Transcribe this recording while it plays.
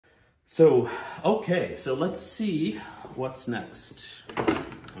So, okay, so let's see what's next.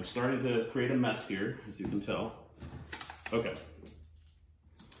 I'm starting to create a mess here, as you can tell. Okay.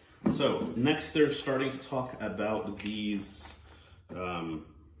 So, next they're starting to talk about these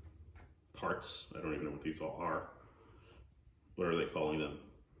parts. I don't even know what these all are. What are they calling them?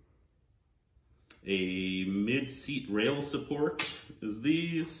 A mid-seat rail support is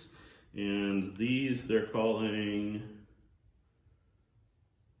these, and these they're calling,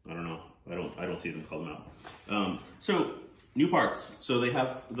 I don't know. I don't see them call them out. So new parts. So they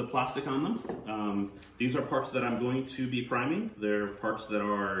have the plastic on them. These are parts that I'm going to be priming. They're parts that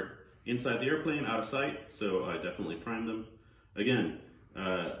are inside the airplane, out of sight. So I definitely prime them. Again,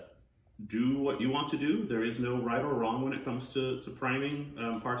 do what you want to do. There is no right or wrong when it comes to priming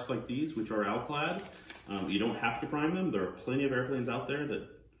parts like these, which are alclad. You don't have to prime them. There are plenty of airplanes out there that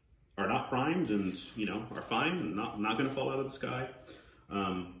are not primed and, you know, are fine and not going to fall out of the sky.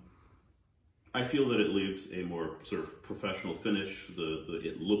 I feel that it leaves a more sort of professional finish.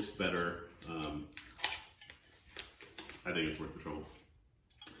 It looks better. I think it's worth the trouble.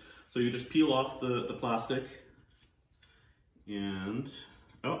 So you just peel off the plastic, and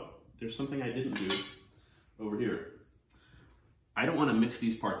oh, there's something I didn't do over here. I don't want to mix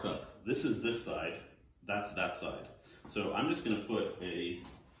these parts up. This is this side, that's that side. So I'm just going to put an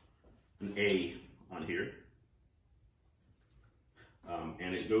A on here.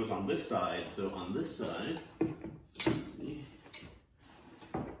 And it goes on this side. So on this side, excuse me,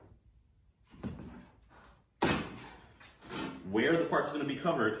 where the part's going to be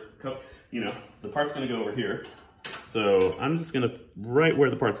covered, you know, the part's going to go over here. So I'm just going to, right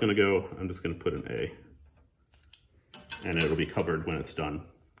where the part's going to go, I'm just going to put an A. And it'll be covered when it's done.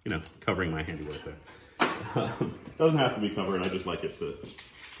 You know, covering my handiwork there. Doesn't have to be covered, I just like it to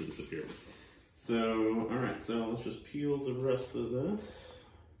disappear. So, all right, so let's just peel the rest of this.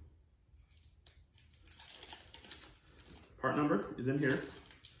 Part number is in here.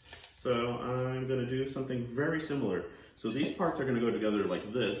 So I'm gonna do something very similar. So these parts are gonna go together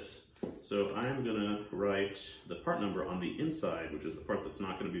like this. So I'm gonna write the part number on the inside, which is the part that's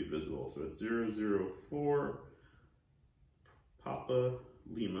not gonna be visible. So it's 004 Papa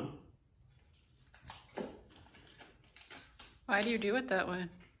Lima. Why do you do it that way?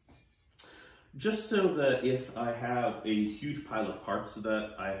 Just so that if I have a huge pile of parts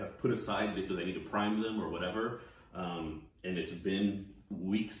that I have put aside because I need to prime them or whatever, and it's been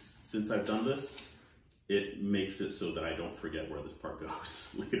weeks since I've done this, it makes it so that I don't forget where this part goes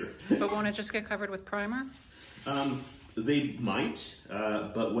later. But won't it just get covered with primer? They might,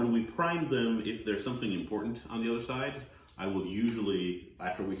 but when we prime them, if there's something important on the other side, I will usually,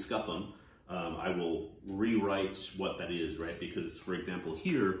 after we scuff them, I will rewrite what that is, right? Because, for example,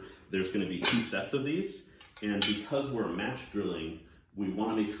 here, there's going to be two sets of these, and because we're match drilling, we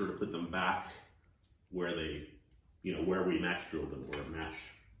want to make sure to put them back where they, you know, where we match drilled them, or match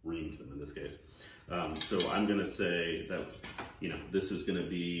reamed them in this case. So I'm going to say that, you know, this is going to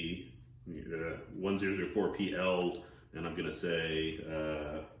be 1004PL, and I'm going to say,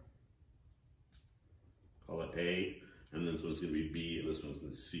 call it A. And this one's going to be B, and this one's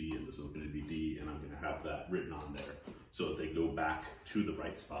going to be C, and this one's going to be D, and I'm going to have that written on there so that they go back to the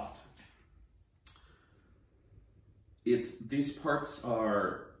right spot. These parts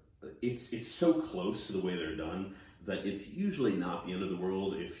are, it's so close to the way they're done that it's usually not the end of the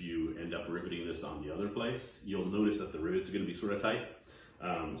world if you end up riveting this on the other place. You'll notice that the rivets are going to be sort of tight,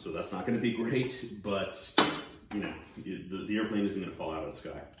 so that's not going to be great, but you know, the airplane isn't going to fall out of the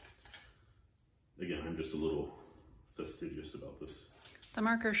sky. Again, I'm just a little fastidious about this. The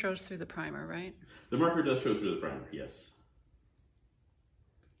marker shows through the primer, right? The marker does show through the primer, yes.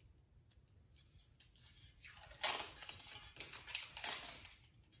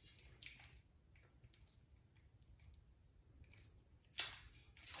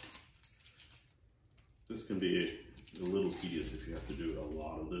 This can be a little tedious if you have to do a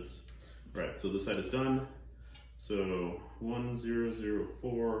lot of this. All right, so this side is done. So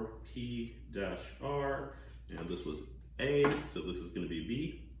 1004P-R, and this was A, so this is going to be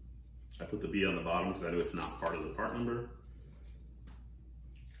B. I put the B on the bottom because I know it's not part of the part number.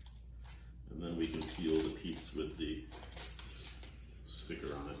 And then we can peel the piece with the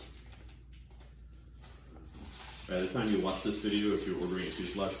sticker on it. By the time you watch this video, if you're ordering a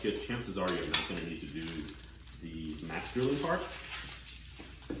fuselage kit, chances are you're not going to need to do the match drilling part.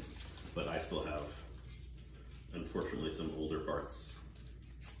 But I still have, unfortunately, some older parts.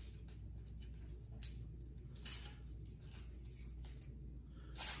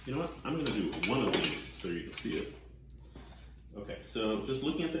 You know what? I'm going to do one of these so you can see it. Okay, so just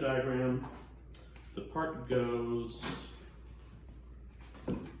looking at the diagram, the part goes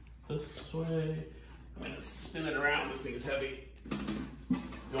this this way. I'm gonna spin it around. This thing is heavy.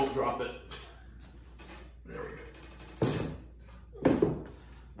 Don't drop it. There we go.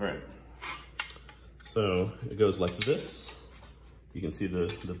 All right. So it goes like this. You can see the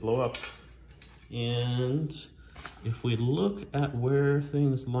blow up. And if we look at where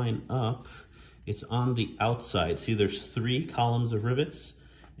things line up, it's on the outside. See, there's 3 columns of rivets,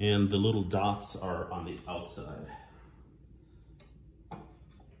 and the little dots are on the outside.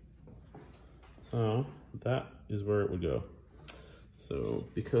 So that is where it would go. So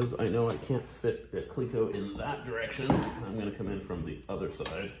because I know I can't fit a cleco in that direction, I'm gonna come in from the other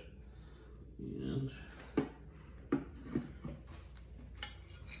side. And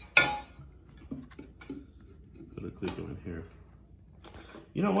put a cleco in here.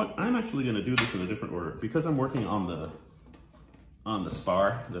 You know what? I'm actually gonna do this in a different order. Because I'm working on the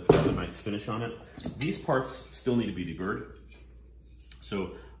spar that's got a nice finish on it, these parts still need to be deburred.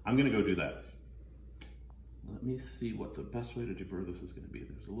 So I'm gonna go do that. Let me see what the best way to deburr this is gonna be.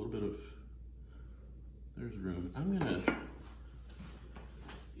 There's a little bit of, there's room. I'm gonna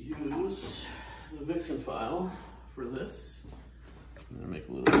use the Vixen file for this. I'm gonna make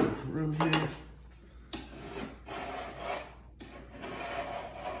a little bit of room here.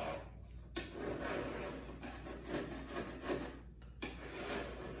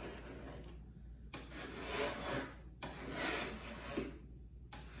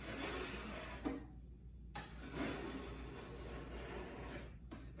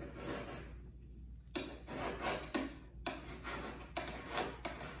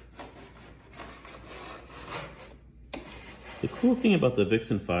 The cool thing about the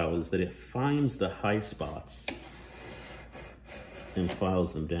Vixen file is that it finds the high spots and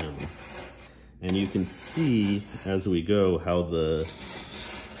files them down. And you can see as we go how the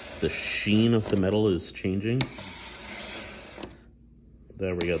sheen of the metal is changing.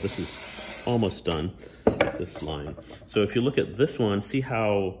 There we go, this is almost done, this line. So if you look at this one, see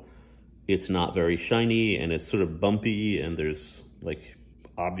how it's not very shiny and it's sort of bumpy and there's like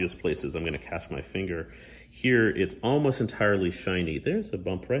obvious places I'm gonna catch my finger. Here, it's almost entirely shiny. There's a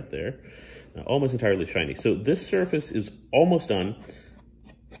bump right there. Almost entirely shiny. So this surface is almost done.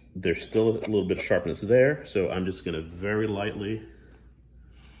 There's still a little bit of sharpness there. So I'm just gonna very lightly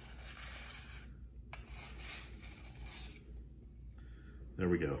there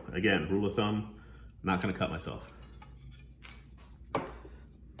we go. Again, rule of thumb, not gonna cut myself.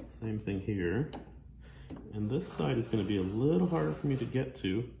 Same thing here. And this side is gonna be a little harder for me to get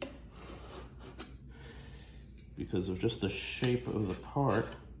to, because of just the shape of the part.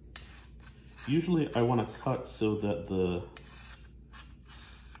 Usually I want to cut so that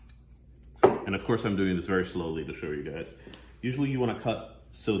and of course I'm doing this very slowly to show you guys. Usually you want to cut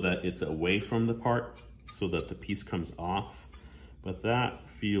so that it's away from the part, so that the piece comes off, but that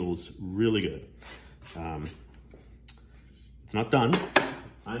feels really good. It's not done.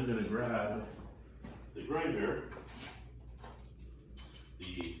 I'm gonna grab the grinder,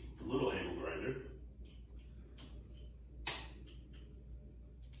 the little angle grinder,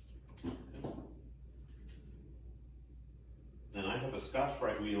 and I have a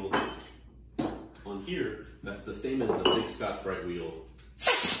Scotch-Brite wheel on here that's the same as the big Scotch-Brite wheel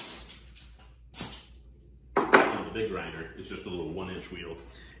on the big grinder. It's just a little 1-inch wheel.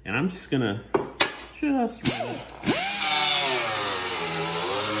 And I'm just gonna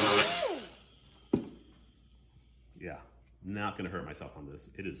yeah, not gonna hurt myself on this.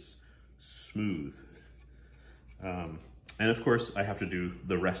 It is smooth. And of course I have to do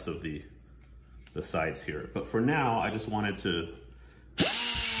the rest of the sides here. But for now, I just wanted to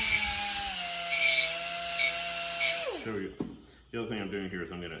show you. The other thing I'm doing here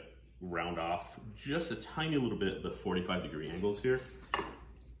is I'm gonna round off just a tiny little bit the 45-degree angles here.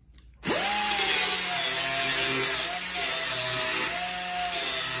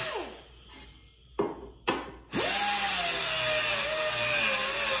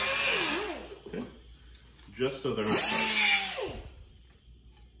 Okay. Just so they're not tight.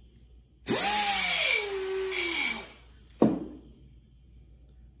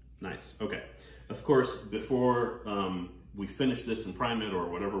 Nice, okay. Of course, before we finish this and prime it or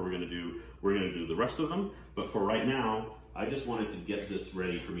whatever we're gonna do the rest of them. But for right now, I just wanted to get this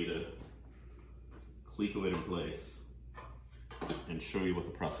ready for me to cleco it in place and show you what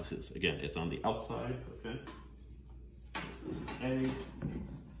the process is. Again, it's on the outside, okay? This is A.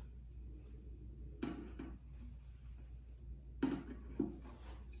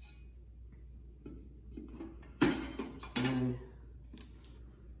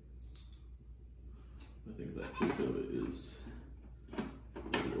 I think that cleco is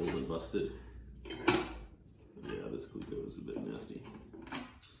old and busted. Yeah, this cleco is a bit nasty.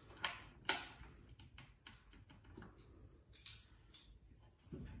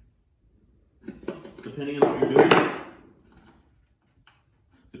 depending on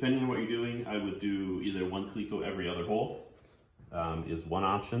what you're doing, I would do either one cleco every other hole, is one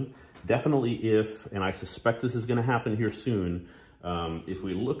option. Definitely if, and I suspect this is gonna happen here soon, if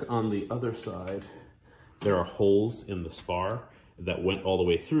we look on the other side, there are holes in the spar that went all the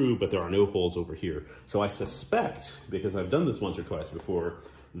way through, but there are no holes over here. So I suspect, because I've done this once or twice before,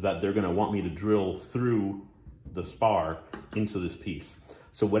 that they're gonna want me to drill through the spar into this piece.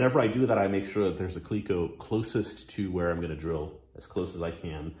 So whenever I do that, I make sure that there's a cleco closest to where I'm gonna drill, as close as I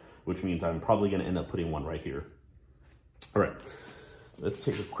can, which means I'm probably gonna end up putting one right here. All right, let's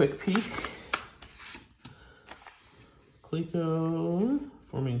take a quick peek. Cleco,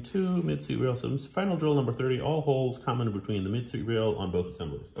 forming 2, mid-seat rail, so final drill number 30, all holes common between the mid-seat rail on both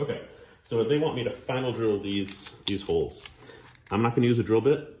assemblies. Okay, so they want me to final drill these holes. I'm not gonna use a drill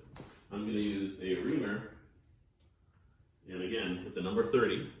bit. I'm gonna use a reamer. And again, it's a number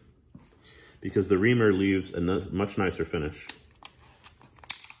 30 because the reamer leaves a much nicer finish.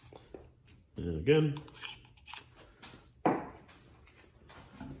 And again,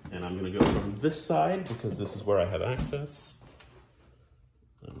 and I'm gonna go from this side because this is where I have access.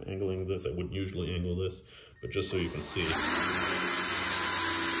 I'm angling this. I wouldn't usually angle this, but just so you can see.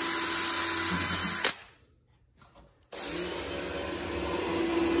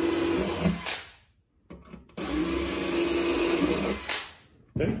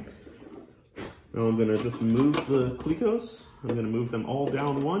 Okay. Now I'm gonna just move the clecos. I'm gonna move them all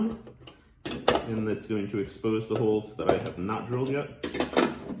down one, and that's going to expose the holes that I have not drilled yet,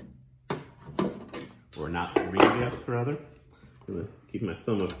 or not reamed yet, rather. I'm gonna keep my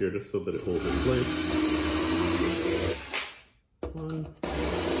thumb up here just so that it holds in place. 1,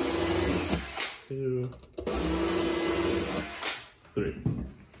 2, 3.